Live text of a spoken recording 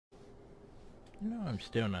You know, I'm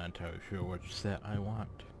still not entirely sure which set I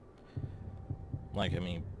want. Like, I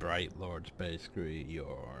mean, Bright Lord's basically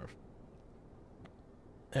your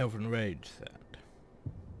Elven Rage set.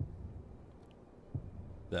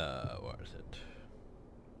 The, what is it?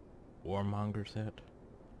 Warmonger set?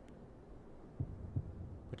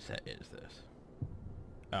 Which set is this?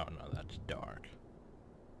 Oh no, that's dark.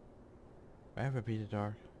 Do I have a piece of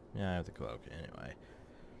dark? Yeah, I have the cloak anyway.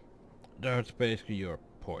 Dark's basically your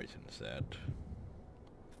poison set.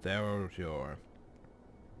 Thero's your...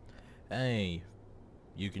 Hey,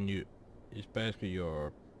 you can use... It's basically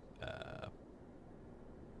your...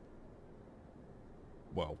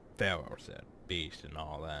 well, Thero set. Beast and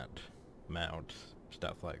all that. Mounts,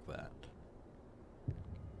 stuff like that.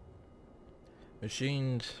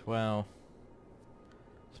 Machines, well...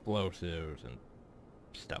 Explosives and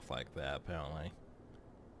stuff like that, apparently.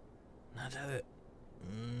 Not that it...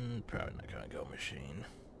 probably not gonna go machine.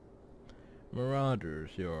 Marauders,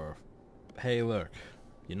 your... Hey look,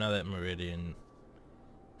 you know that Meridian...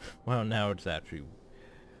 well, now it's actually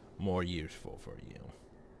more useful for you.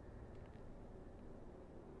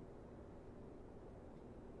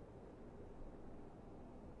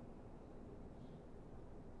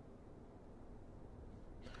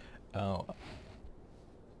 Oh...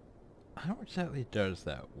 How exactly does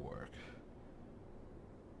that work?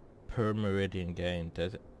 Per Meridian gain,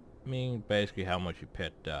 does it mean basically how much you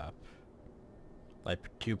picked up? Like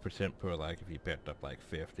 2% per, like if you picked up like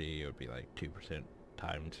 50, it would be like 2%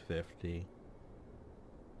 times 50.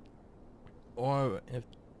 Or if,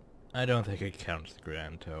 I don't think it counts the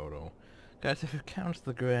grand total. Guys, if it counts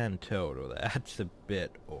the grand total, that's a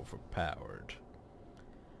bit overpowered.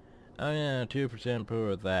 Oh yeah, 2%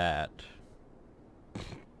 per that.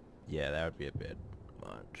 Yeah, that would be a bit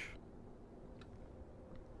much.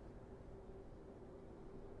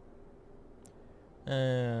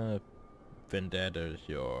 Vendetta's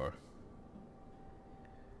your...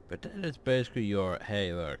 Vendetta's basically your,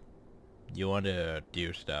 hey look, you want to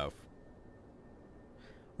do stuff.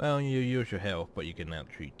 Well, you use your health, but you can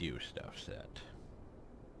actually do stuff set.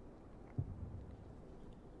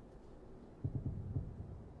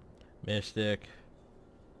 Mystic.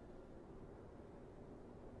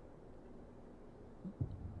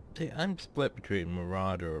 See, I'm split between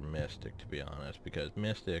Marauder or Mystic, to be honest, because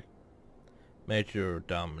Mystic makes your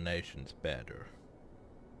dominations better.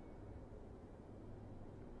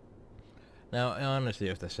 Now, honestly,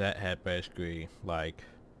 if the set had basically, like,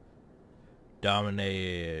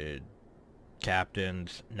 dominated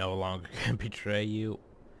captains no longer can betray you,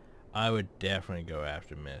 I would definitely go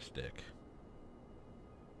after Mystic.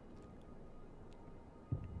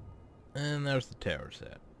 And there's the Terror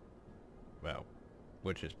set. Well,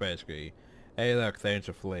 which is basically, hey look, things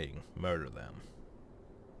are fleeing, murder them.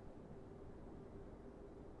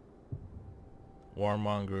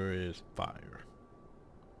 Warmonger is fire.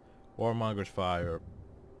 Warmonger's fire,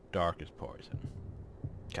 dark is poison.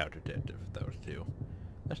 Counterdictive, those two.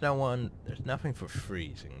 There's no one, there's nothing for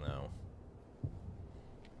freezing though.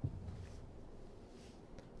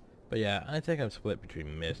 But yeah, I think I'm split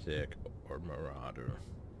between Mystic or Marauder.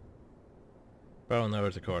 Problem though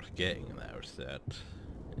is of course getting those sets.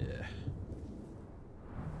 Yeah.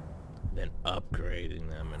 Then upgrading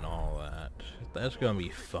them and all that. That's gonna be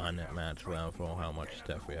fun at match level, how much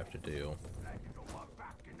stuff we have to do.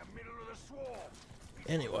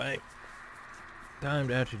 Anyway, time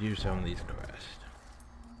to actually do some of these quests.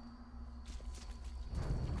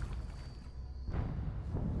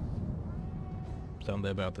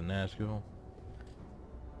 Something about the Nazgul.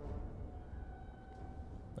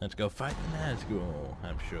 Let's go fight the Nazgul.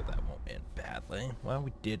 I'm sure that won't end badly. Well,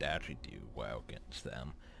 we did actually do well against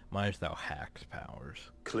them. Minus thou Hack's powers.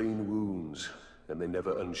 Clean wounds, and they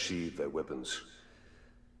never unsheathe their weapons.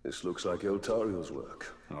 This looks like Eltariel's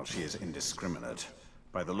work. Well, she is indiscriminate.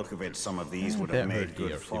 By the look of it, some of these would have made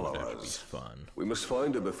good followers. Fun. We must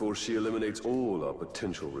find her before she eliminates all our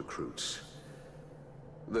potential recruits.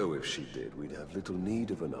 Though if she did, we'd have little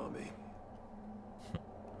need of an army.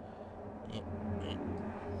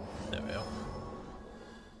 There we go.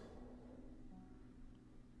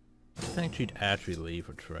 I think she'd actually leave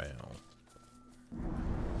a trail.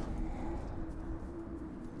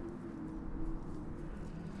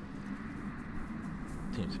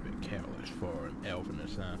 Seems a bit careless for an elven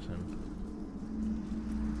assassin.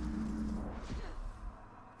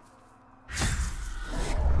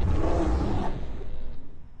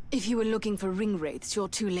 If you were looking for ring wraiths, you're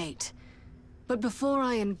too late. But before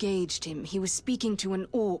I engaged him, he was speaking to an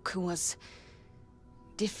orc who was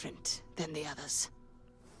different than the others.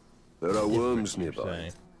 There are worms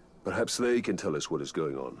nearby. Perhaps they can tell us what is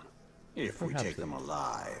going on. If we take them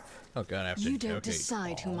alive. Oh god, I have to You don't interrogate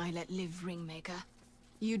decide all. whom I let live, Ringmaker.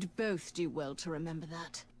 You'd both do well to remember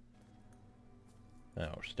that.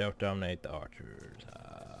 Oh, stealth dominate the archers.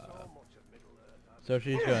 So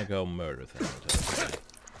she's gonna go murder things. Okay.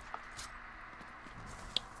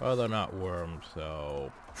 Well, they're not worms,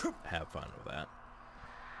 so have fun with that.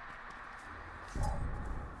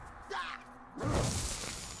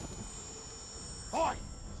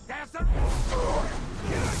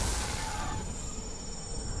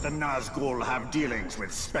 The Nazgul have dealings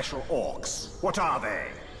with special orcs. What are they?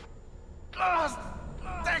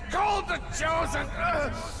 They're called the Chosen!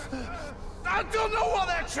 I don't know what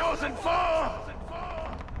they're chosen for!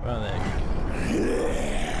 Well, there you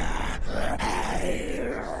go.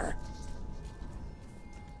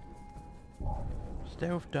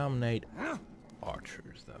 Stealth dominate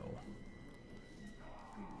archers, though.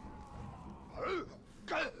 You're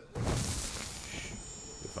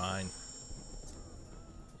fine.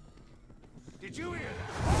 Did you hear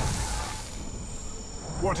that?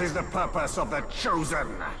 What is the purpose of the Chosen?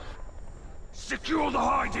 Secure the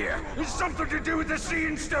hide here! It's something to do with the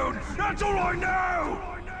Seeing Stone! That's all I know!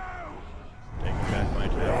 Take back my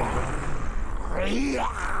tail.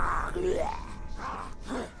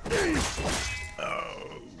 Oh.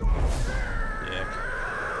 Dick.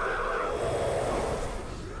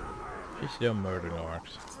 She's still murdering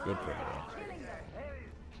orcs. Good for her.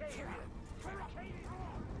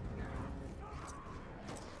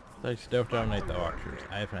 They stealth dominate the archers.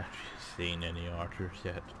 I haven't actually seen any archers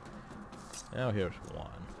yet. Now here's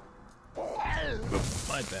one. Oops,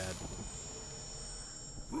 my bad.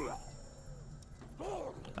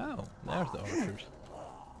 Oh, there's the archers.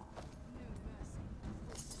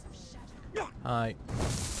 Hi.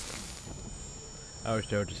 I was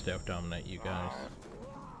told to stealth dominate you guys.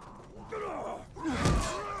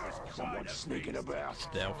 Someone sneaking about.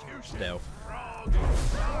 Stealth, stealth.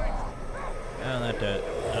 And that does.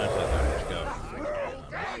 Let's go.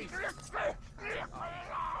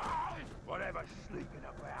 Whatever's sneaking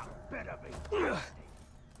about, better be.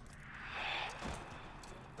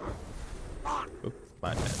 Oop,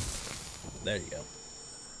 my bad. There you go.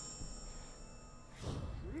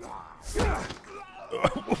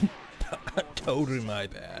 Totally my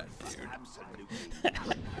bad, dude.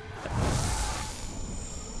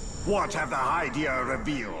 What have the Hydia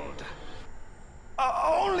revealed?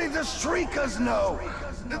 Only the Shriekers know.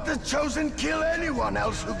 The Chosen kill anyone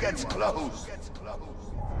else who gets close.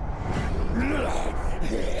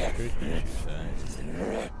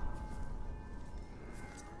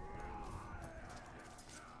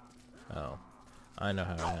 Oh, I know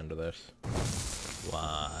how to handle this.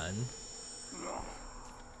 1,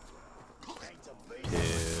 2,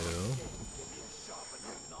 3.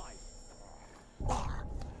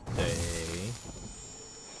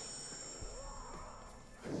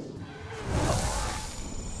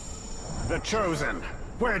 The Chosen.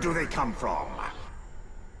 Where do they come from?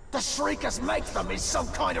 The Shriekers make them in some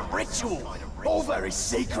kind of ritual. All very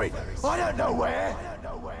secret. I don't know where.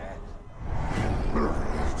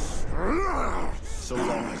 So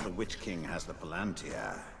long as the Witch King has the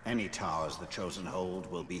Palantir, any towers the Chosen hold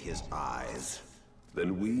will be his eyes.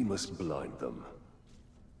 Then we must blind them.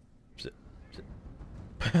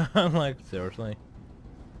 I'm like, seriously?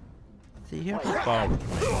 See, here's the problem with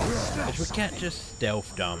me. Is we can't just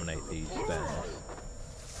stealth dominate these spells.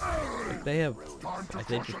 Like, they have... Like,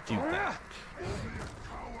 they just do that.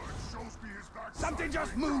 Something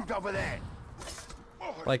just moved over there.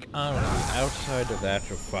 Like, honestly, outside of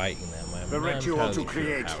actual fighting them, I'm The not ritual entirely to sure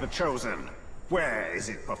create how. the Chosen. Where is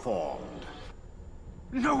it performed?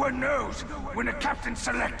 No one knows. When a captain's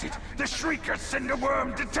selected, the Shriekers send a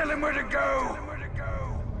worm to tell him where to go.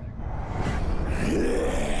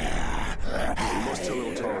 We must tell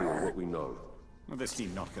Eltaria what we know. This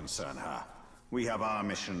need not concern her. We have our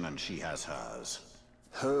mission and she has hers.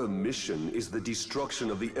 Her mission is the destruction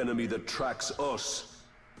of the enemy that tracks us.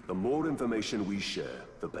 The more information we share,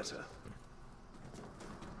 the better.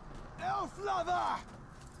 Elf lover!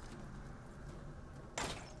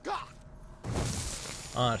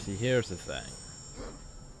 Honestly, here's the thing.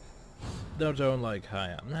 Don't like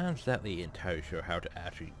hi, I'm not exactly entirely sure how to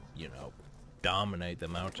actually, you know, dominate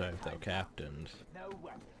them outside of their captains.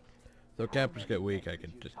 So captains get weak, I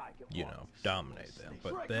can just, you know, dominate them.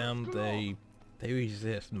 But them, they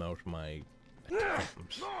resist most of my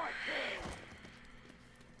attempts.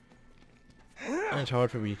 And it's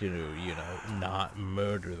hard for me to, you know, not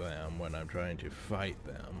murder them when I'm trying to fight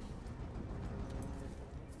them.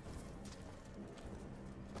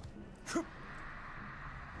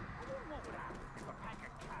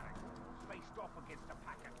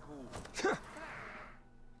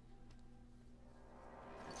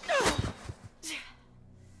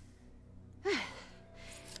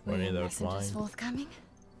 Were any of those messengers mine? forthcoming?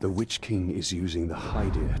 The Witch King is using the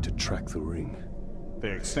Hydir to track the ring.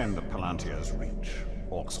 They extend the Palantir's reach.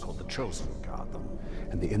 Orcs called the Chosen guard them.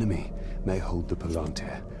 And the enemy may hold the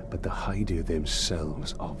Palantir, but the Hydir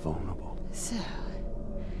themselves are vulnerable. So,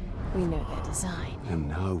 we know their design. And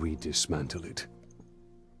now we dismantle it.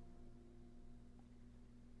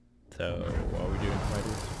 So, what are we doing,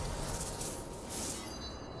 fighters?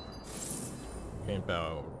 In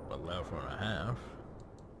about a level and a half.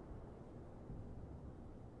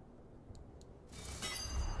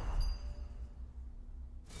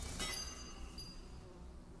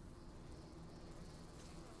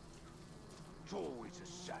 It's always the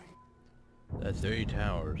same. The 3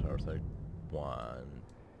 towers. I was like, 1,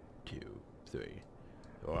 2, 3.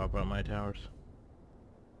 Go up on my towers.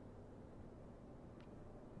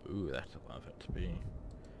 Ooh, that's a lot of XP.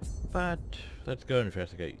 But let's go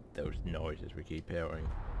investigate those noises we keep hearing.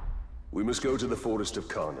 We must go to the Forest of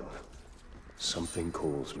Karnan. Something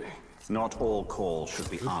calls me. Not all calls should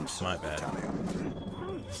be answered, my bad. Talia.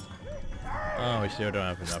 Oh, we still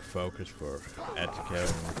don't have enough focus for executing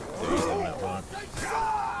 3 of them at once.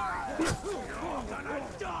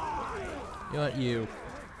 You know what, you?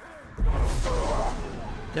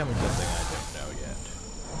 Tell me something I don't know yet.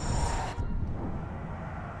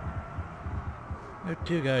 There are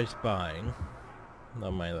 2 guys spying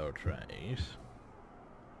on my little trays.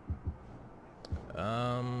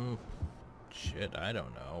 Shit, I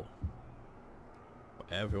don't know.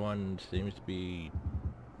 Everyone seems to be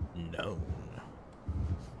known.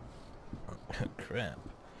 Crap.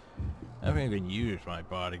 I haven't even used my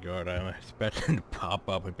bodyguard. I'm expecting to pop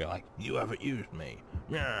up and be like, you haven't used me.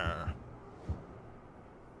 Yeah.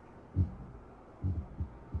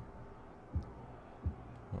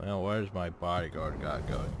 Well, where's my bodyguard got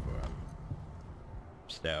going for him?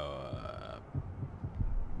 Still,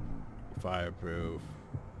 fireproof.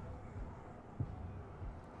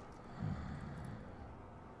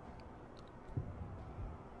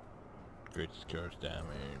 Great scarce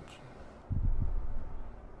damage.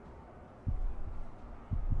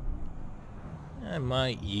 I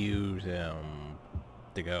might use him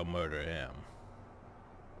to go murder him.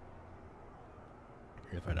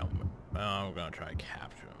 If I don't, well, I'm gonna try to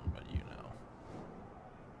capture him, but you know.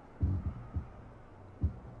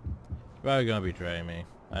 He's probably gonna betray me.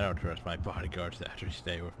 I don't trust my bodyguards to actually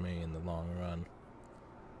stay with me in the long run.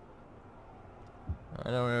 I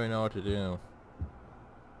don't really know what to do.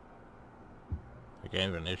 I can't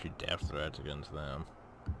even issue death threats against them.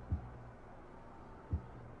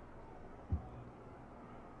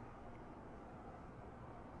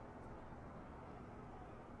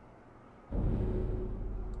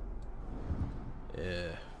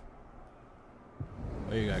 Yeah.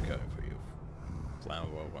 What you got going for you?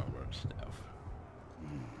 Flammable one-word stuff.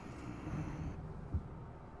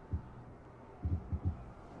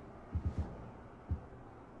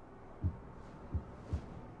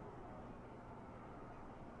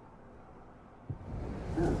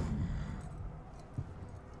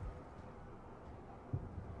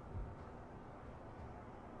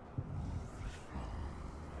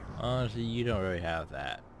 Honestly, you don't really have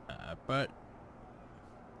that, but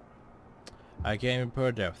I can't even put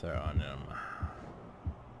a death threat on him.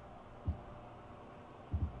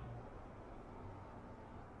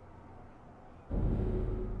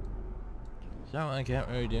 So I can't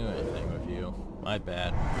really do anything with you. My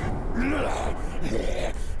bad.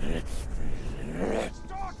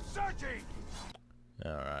 Start searching!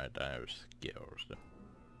 Alright, I have skills.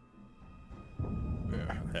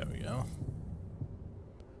 Yeah, there we go.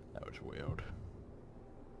 That was weird.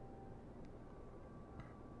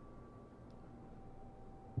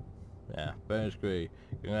 Yeah, basically,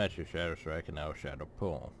 you can let your Shadow Strike and now Shadow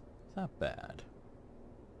Pull. It's not bad.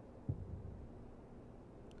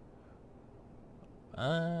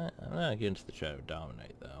 I'm not against the Shadow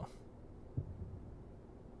Dominate, though.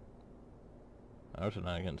 I'm also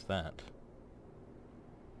not against that.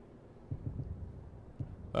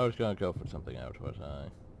 I was gonna go for something else, was I?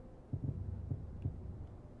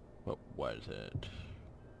 What was it?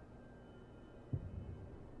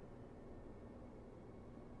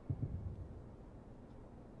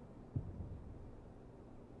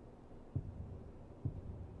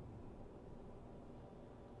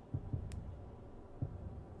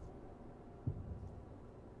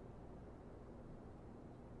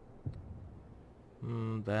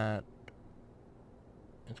 That...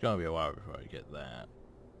 It's gonna be a while before I get that.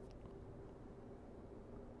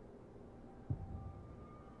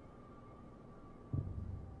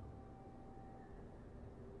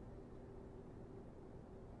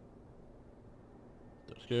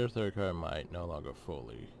 The Scarce Third card might no longer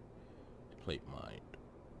fully deplete might.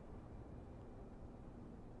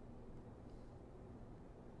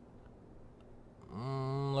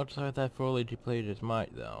 looks like that fully depleted his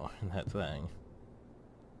might, though, in that thing.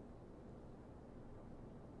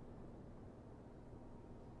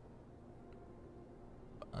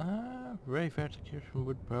 Wraith execution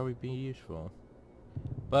would probably be useful.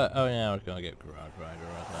 But, oh yeah, I was gonna get Garage Rider,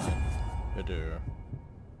 wasn't I? I do.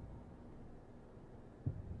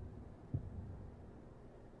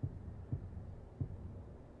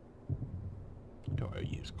 Don't really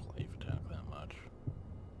use Clave Attack that much.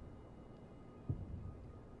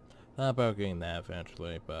 Not about getting that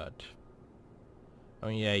eventually, but... I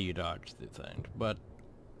mean, yeah, you dodge the thing, but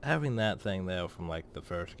having that thing, though, from, like, the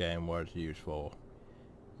first game was useful.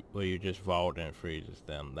 Where you just vault and it freezes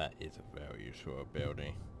them, that is a very useful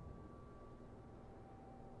ability.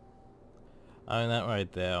 I mean, that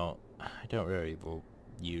right there, I don't really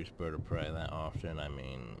use Bird of Prey that often. I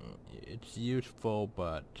mean, it's useful,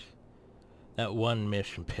 but that one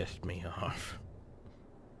mission pissed me off.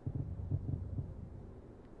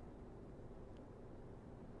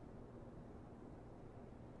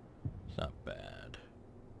 It's not bad.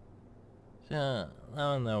 So,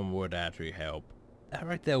 none of them would actually help. That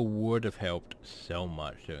right there would have helped so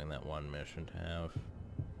much doing that one mission to have.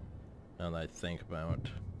 Now that I think about it.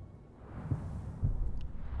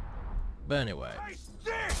 But anyway.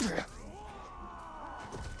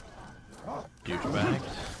 Douchebags.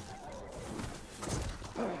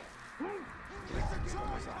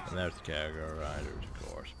 And there's the Cargo Riders, of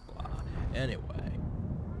course. Blah. Anyway.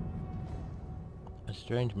 A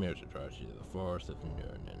strange music drives you to the forest of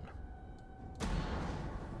Nurnin.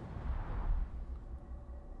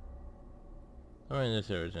 I mean, this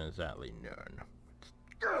area isn't exactly Nurn.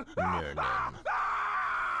 Nurnin.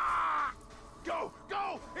 Go!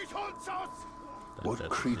 Go! It haunts us! What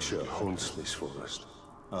creature haunts this forest?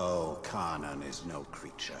 Oh, Kanan is no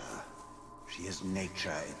creature. She is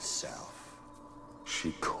nature itself.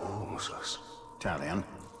 She calls us. Talion,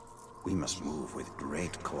 we must move with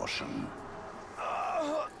great caution.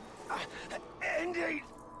 Indeed.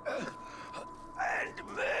 And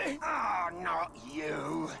me. Ah, not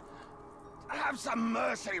you. Have some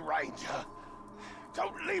mercy, Ranger.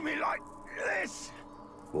 Don't leave me like this.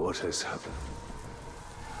 What has happened?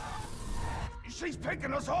 She's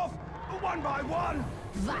picking us off, one by one.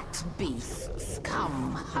 That beasts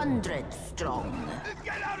come 100 strong.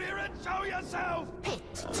 Get out here and show yourself.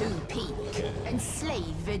 Pit to peak, enslave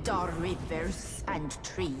Vidar rivers and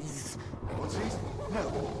trees. What's this? No,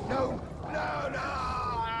 no, no, no!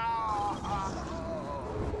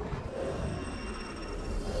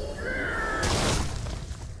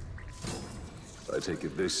 I take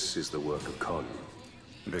it this is the work of Khan.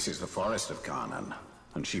 This is the forest of Kanan,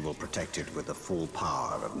 and she will protect it with the full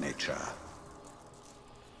power of nature.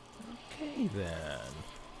 Okay then.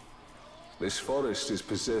 This forest is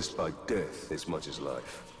possessed by death as much as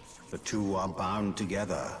life. The two are bound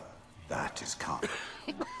together. That is Kanan.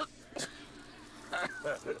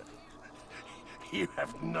 You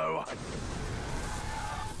have no idea.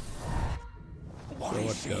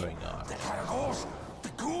 What's going on? The caragors, the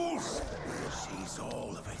ghouls. She's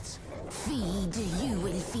all of it. Feed, you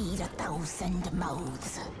will feed 1,000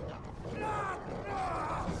 mouths.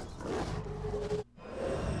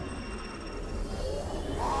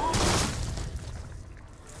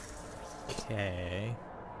 Okay.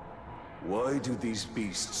 Why do these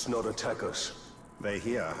beasts not attack us? They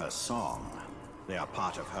hear her song. They are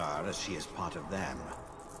part of her as she is part of them.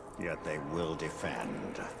 Yet they will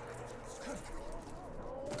defend.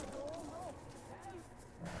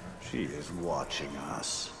 She is watching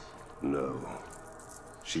us. No.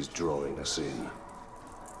 She's drawing us in.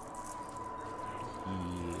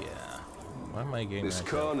 Yeah. Why am I getting This that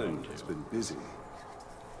Kanan to? has been busy.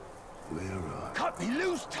 Where are... Cut me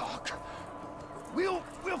loose, Tark. We'll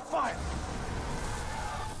fight.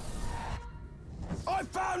 I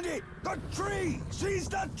found it! The tree! She's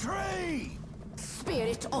the tree!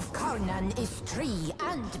 Spirit of Karnan is tree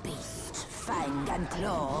and beast, fang and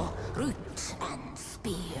claw, root and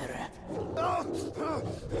spear.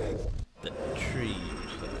 The tree, you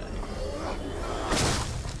say.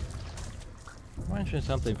 Reminds me of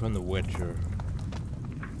something from The Witcher.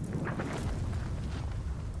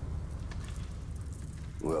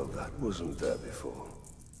 Well, that wasn't there before.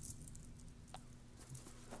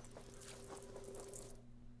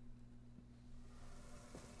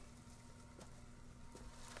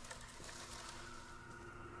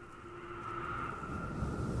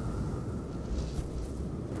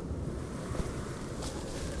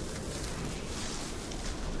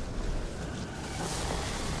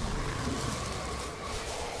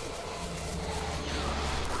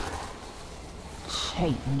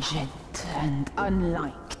 Changed and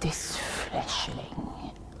unlike this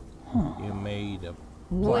fleshling. You made a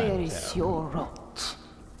Where's your rot?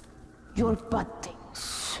 Your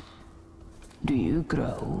buddings? Do you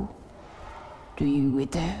grow? Do you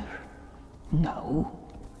wither? No.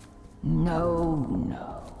 No,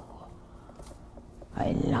 no.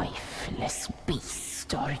 A lifeless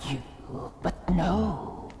beast are you, but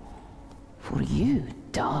no. For you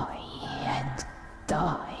die and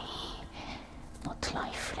die. Not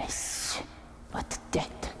lifeless, but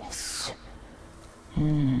deathless.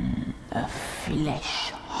 A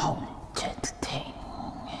flesh-haunted thing.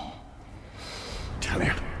 Tell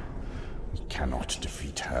him. We cannot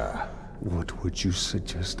defeat her. What would you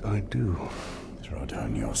suggest I do? Throw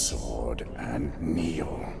down your sword and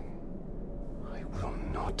kneel. I will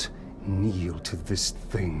not kneel to this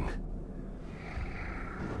thing.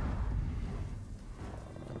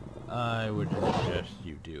 I would suggest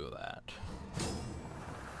you do that.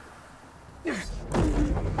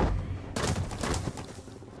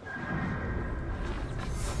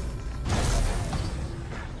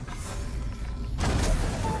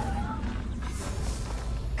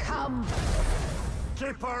 Come!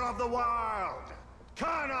 Keeper of the Wild!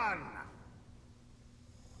 Kanan!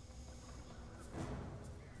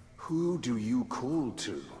 Who do you call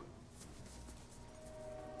to?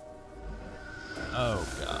 Oh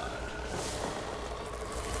god.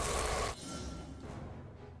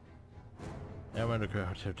 Elemental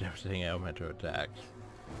crowds have devastating elemental attacks.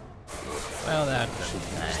 Well, that's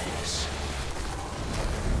nice.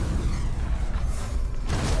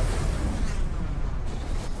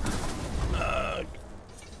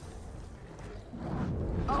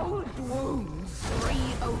 Old wounds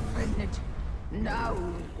reopened. Now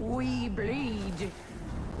we bleed.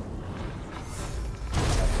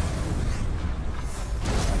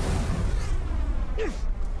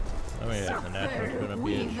 Oh yeah, the natural's gonna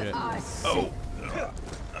be a shit. Oh!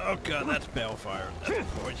 Oh god, that's balefire. That's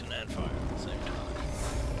poison and fire at the same time.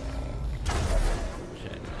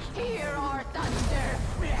 Shit. Here are thunder,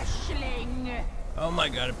 fleshling. Oh my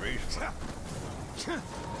god, it breathes.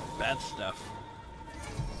 Bad stuff.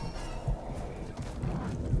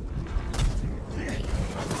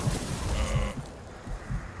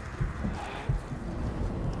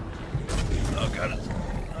 Oh god,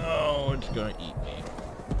 it's gonna eat me.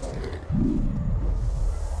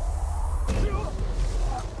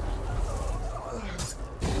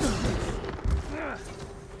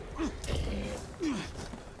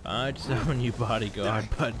 I'd summon you, bodyguard,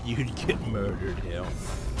 but you'd get murdered, Hill.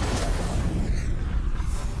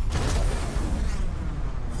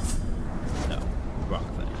 No, wrong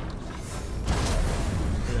thing.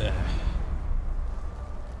 Ugh.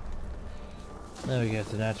 Now we get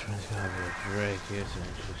the next one's gonna be a Drake, isn't it?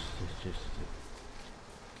 It's just.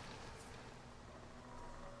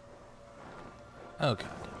 Oh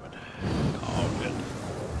god damn it. Oh good.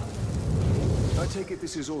 I take it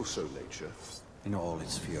this is also nature. In all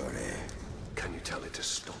its fury, Can you tell it to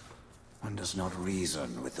stop? one does not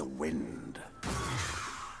reason with the wind. I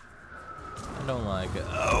don't like it.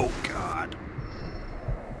 Oh god.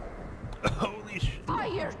 Holy shit.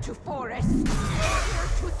 Fire to forest, fire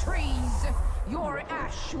to trees. Your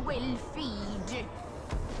ash will feed.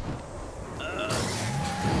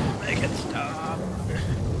 Make it stop.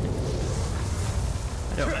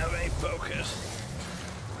 I don't have any focus.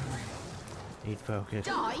 Need focus.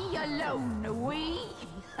 Die alone, we.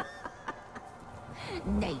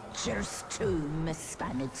 Nature's tomb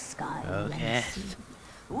spanned sky. Oh, and yes. sea.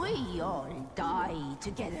 We all die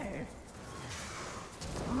together.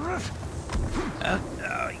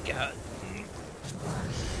 Oh god.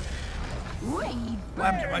 We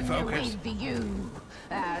What happened to my burn focus? with you,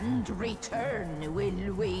 and return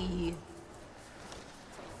will we.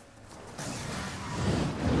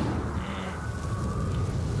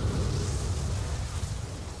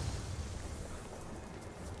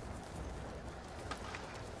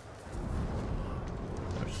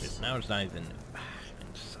 Oh shit, now it's not even in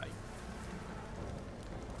sight.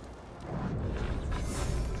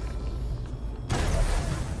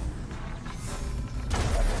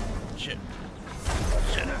 Shit.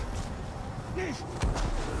 Shit.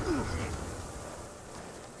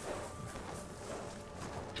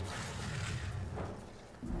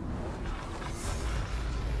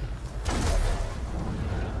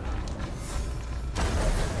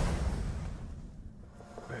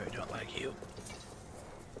 I don't like you.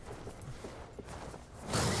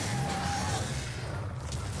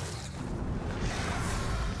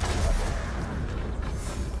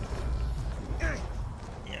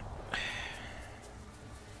 Yeah.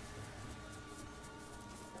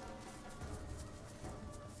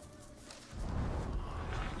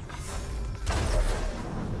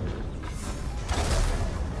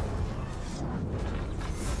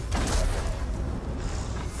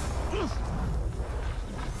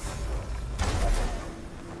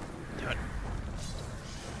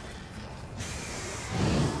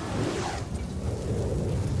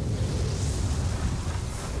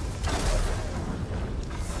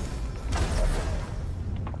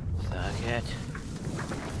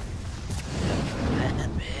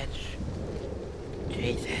 Bitch.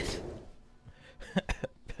 Jesus.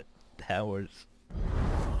 Towers.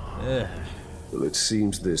 Ugh. Well, it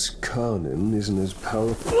seems this Karnan isn't as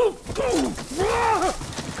powerful.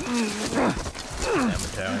 Damn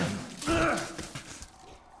Italian.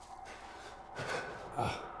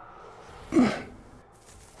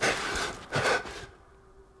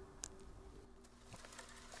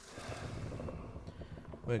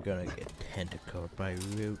 We're gonna get tentacled by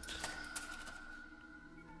roots.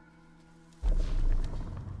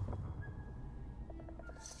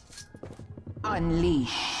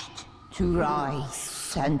 Unleashed to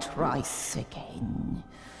rise and rise again.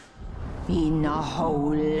 In a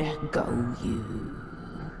hole go you.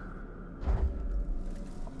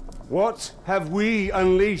 What have we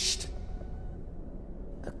unleashed?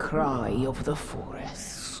 The cry of the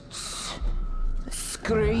forests. The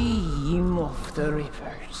scream of the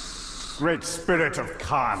rivers. Great spirit of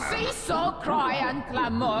Karna. Cease all cry and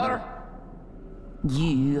clamor.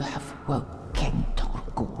 You have woken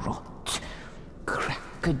Torgorot,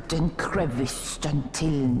 cracked and creviced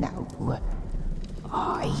until now.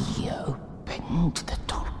 I opened the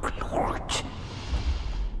Dark Lord.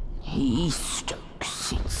 He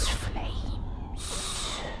stokes its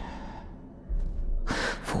flames.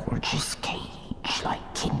 Forges cage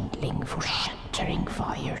like kindling for shattering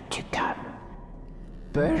fire to come.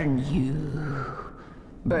 Burn you,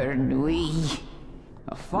 burn we,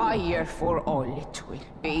 a fire for all it will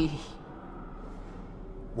be.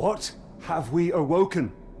 What have we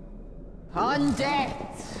awoken?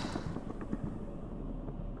 Undead!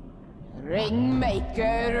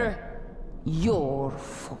 Ringmaker, your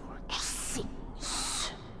forge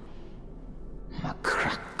sings. A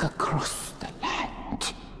crack across the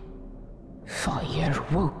land. Fire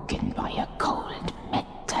woken by a cold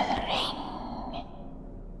metal ring.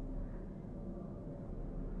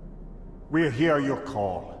 We hear your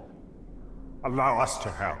call. Allow us to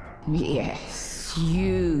help. Yes,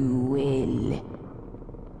 you will.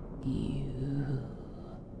 You.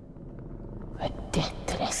 A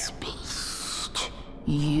deathless beast.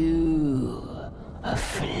 You. A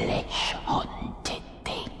flesh-haunted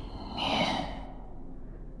thing.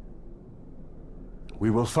 We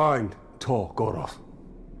will find Tor Goroth.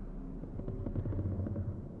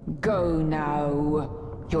 Go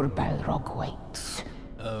now. Your Balrog waits.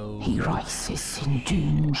 Oh. He rises in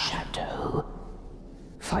doom shadow.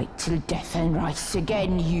 Fight till death and rise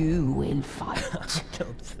again, you will fight. I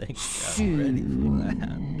don't think Soon I'm ready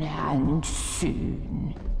for that. and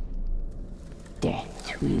soon.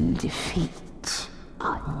 Death will defeat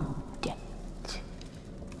undead.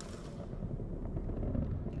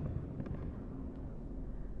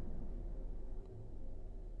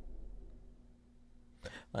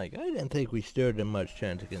 Like, I didn't think we stood a much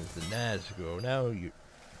chance against the Nazgul. Now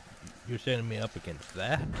you're sending me up against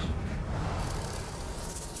that?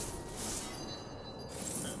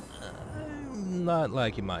 I'm not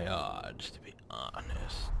liking my odds, to be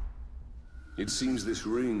honest. It seems this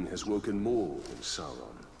ring has woken more than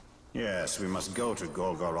Sauron. Yes, we must go to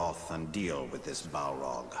Golgoroth and deal with this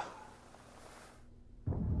Balrog.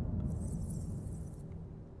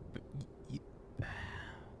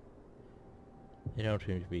 You don't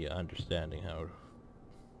seem to be understanding how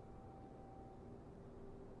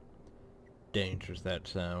dangerous that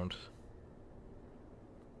sounds.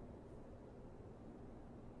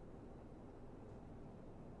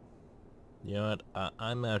 You know what?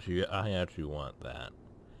 I actually want that.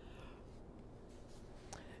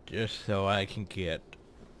 Just so I can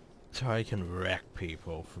wreck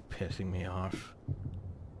people for pissing me off.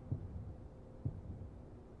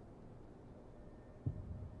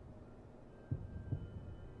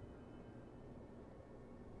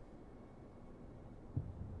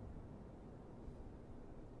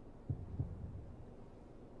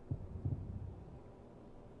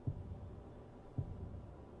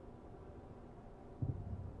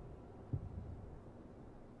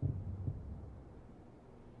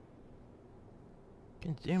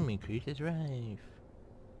 Consuming creatures rife.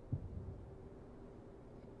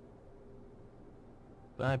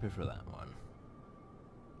 But I prefer that one.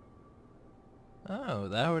 Oh,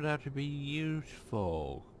 that would actually be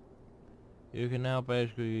useful. You can now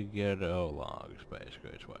basically get logs,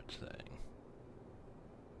 basically, is what it's saying.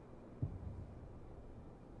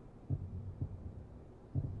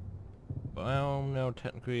 Well, no,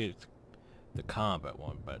 technically it's the combat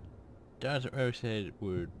one, but doesn't really say it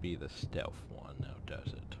would be the stealth one, now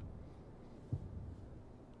does it?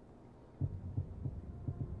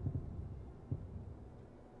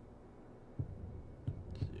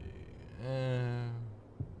 Let's see.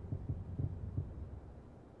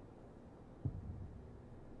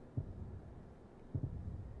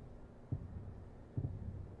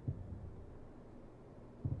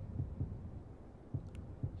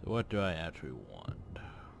 what do I actually want?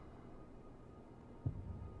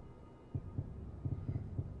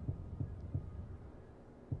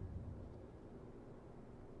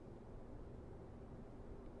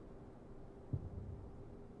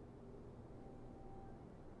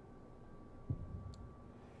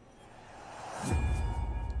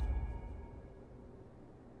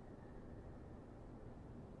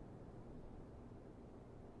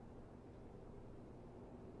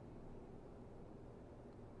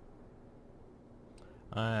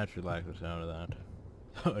 I actually like the sound of that.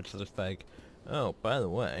 So it's just like, oh, by the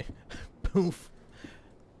way, poof.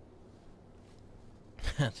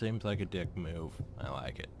 That seems like a dick move. I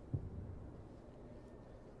like it.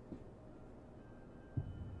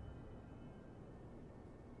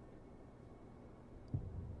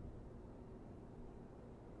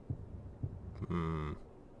 Do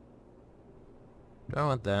I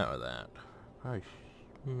want that or that?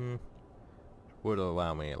 Would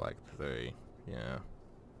allow me like 3. Yeah.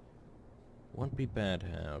 Wouldn't be bad to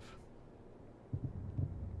have.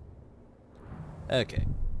 Okay.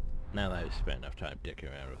 Now that I've spent enough time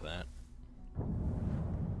dicking around with that.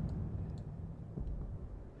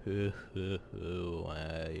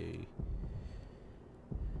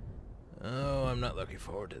 Oh, I'm not looking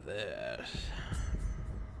forward to this.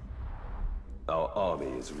 Our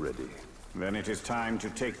army is ready. Then it is time to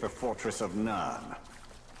take the fortress of Nurn.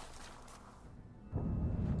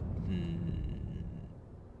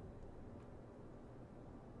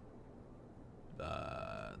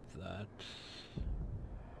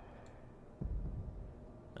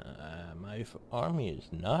 My army is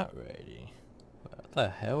not ready. What the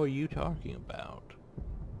hell are you talking about?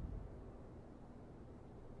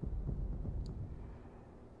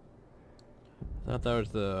 I thought that was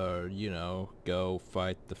the, you know, go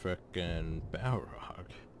fight the frickin' Balrog.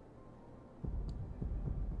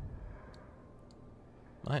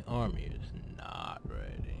 My army is not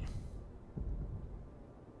ready.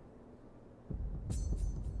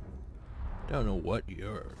 Don't know what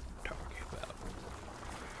you're talking about.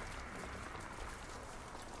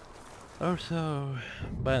 Oh, so,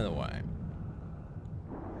 by the way,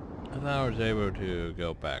 I thought I was able to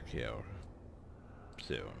go back here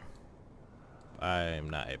soon.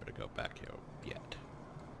 I'm not able to go back here yet.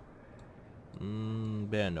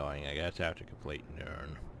 Bit annoying, I guess I have to complete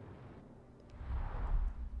Nurn.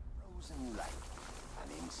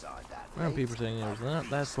 I remember people saying it was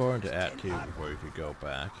not that far into Act 2 before you could go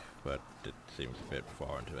back, but it seems a bit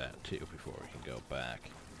far into Act 2 before we can go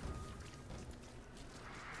back.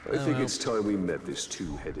 I think it's time we met this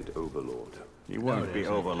two-headed overlord. He won't be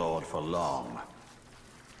overlord for long.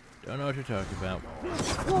 Don't know what you're talking about.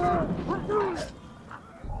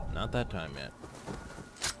 Not that time yet.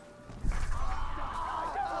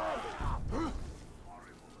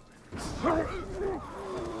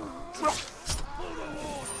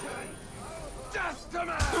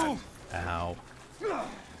 Ow.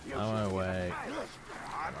 Out my way.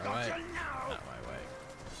 My way. Not my way.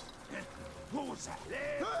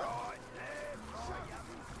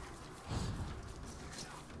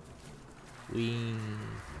 We...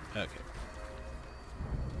 Okay.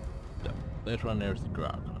 So, this one there's the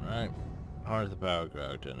grog one, right? Harness the power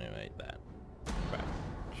grog to animate that. Right.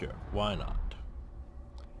 Sure. Why not?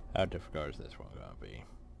 How difficult is this one gonna be?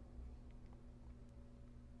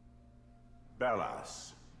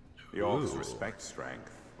 Bellas. The orcs respect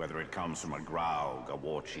strength, whether it comes from a Graug, a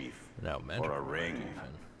war chief, or a ring.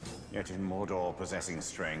 Yet in Mordor, possessing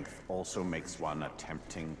strength also makes one a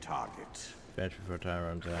tempting target. Fetch before time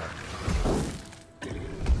runs out.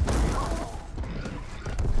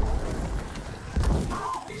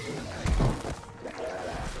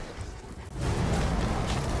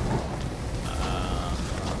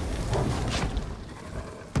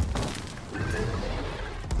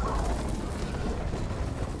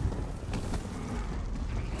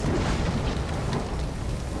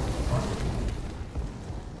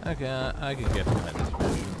 Okay, I can get behind this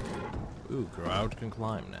mission. Ooh, Grout can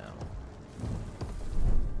climb now.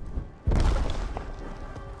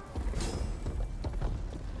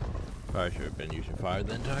 Probably should have been using fire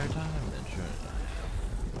the entire time, then shouldn't I?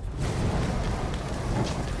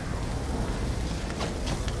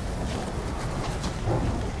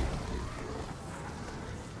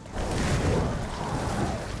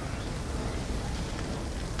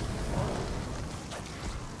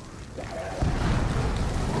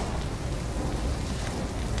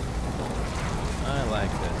 I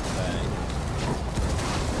like this thing.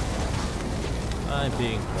 I'm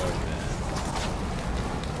being poisoned.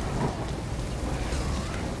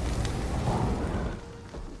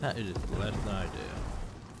 That is less than I do.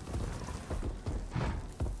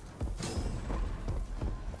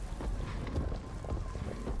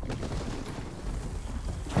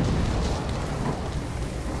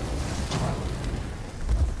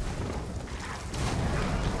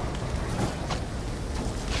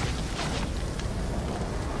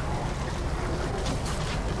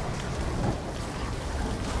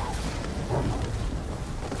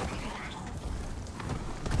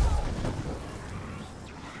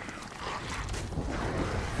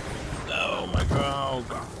 Oh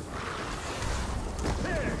god.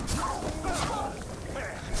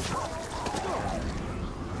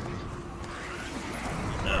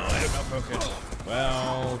 No, I have no focus.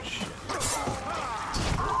 Well, shit.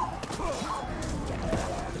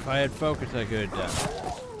 If I had focus, I could have done it.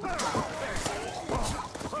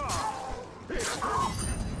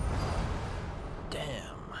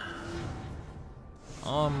 Damn.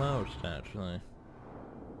 Almost, actually.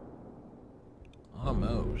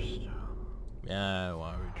 Almost. Yeah,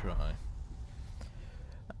 why don't we try?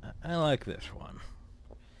 I like this one.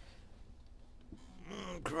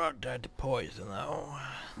 Grog died to poison, though.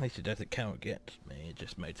 At least it doesn't count against me. It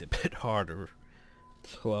just makes it a bit harder,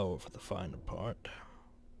 slower for the final part.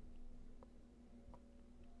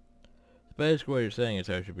 Basically, what you're saying is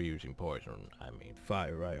I should be using poison. I mean,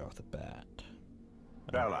 fire right off the bat.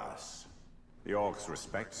 Bellas. The orcs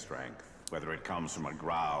respect strength, whether it comes from a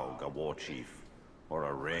Graug, a war chief, or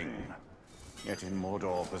a ring. Yet in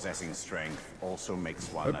Mordor, possessing strength also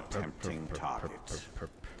makes one a tempting target.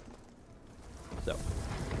 So.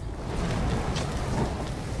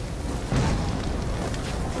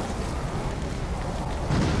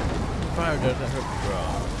 Fire doesn't hurt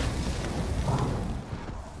Graug.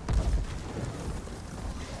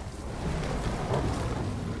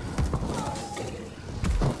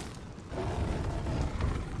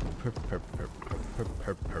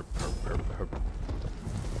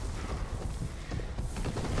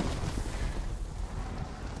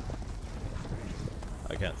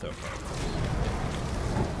 I can't throw fire.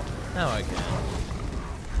 Now I can.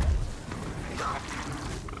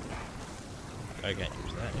 I can't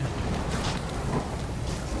use that yet.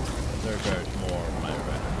 There goes more of my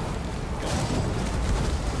wrath.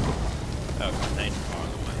 Oh, thank you on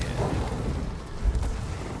my head.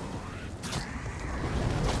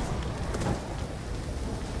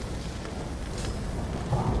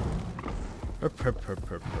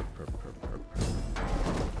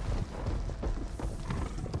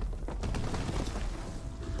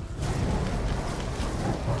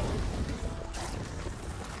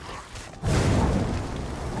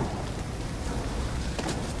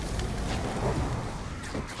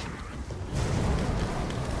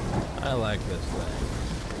 I like this thing.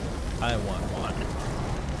 I want one.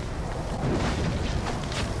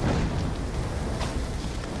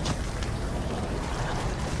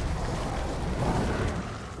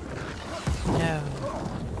 No,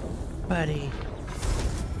 buddy.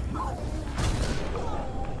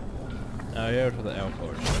 Now here's for the elf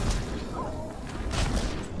horse.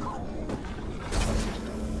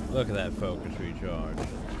 Look at that focus recharge.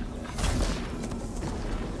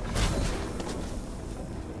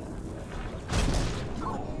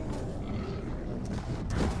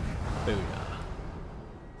 Booyah.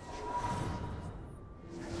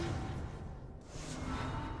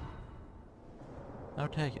 I'll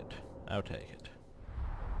take it. I'll take it.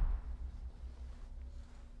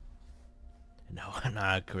 No, I'm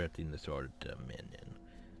not correcting the sword of Dominion.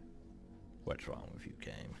 What's wrong with you,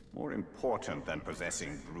 game? More important than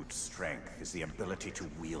possessing brute strength is the ability to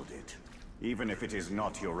wield it, even if it is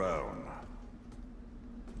not your own.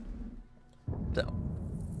 So,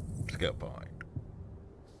 skill point.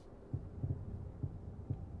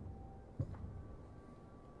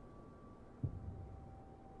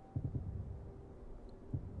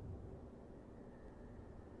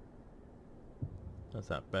 That's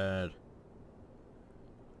not bad.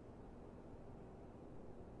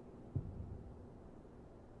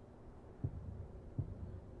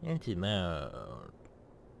 Anti-mode.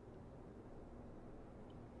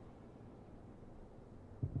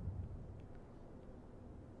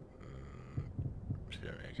 Just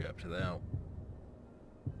gonna make it up to that.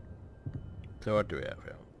 So what do we have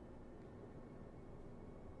here?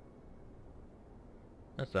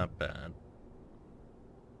 That's not bad.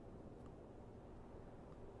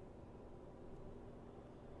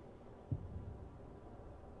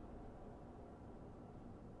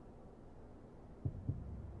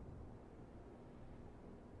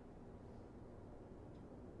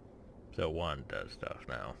 So one does stuff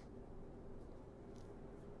now.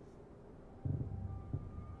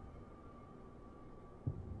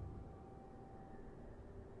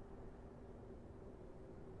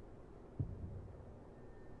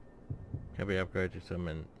 Can we upgrade to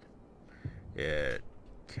summon? It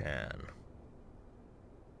can.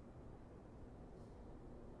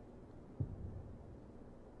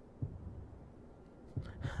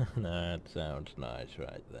 That sounds nice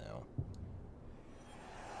right now.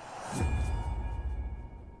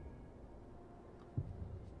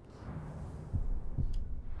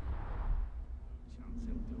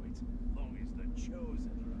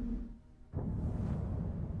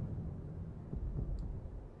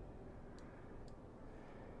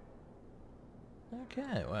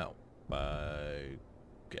 Okay, well, I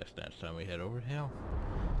guess next time we head over to hell.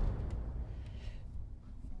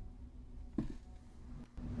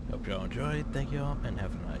 Hope y'all enjoyed. Thank y'all, and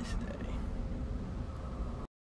have a nice day.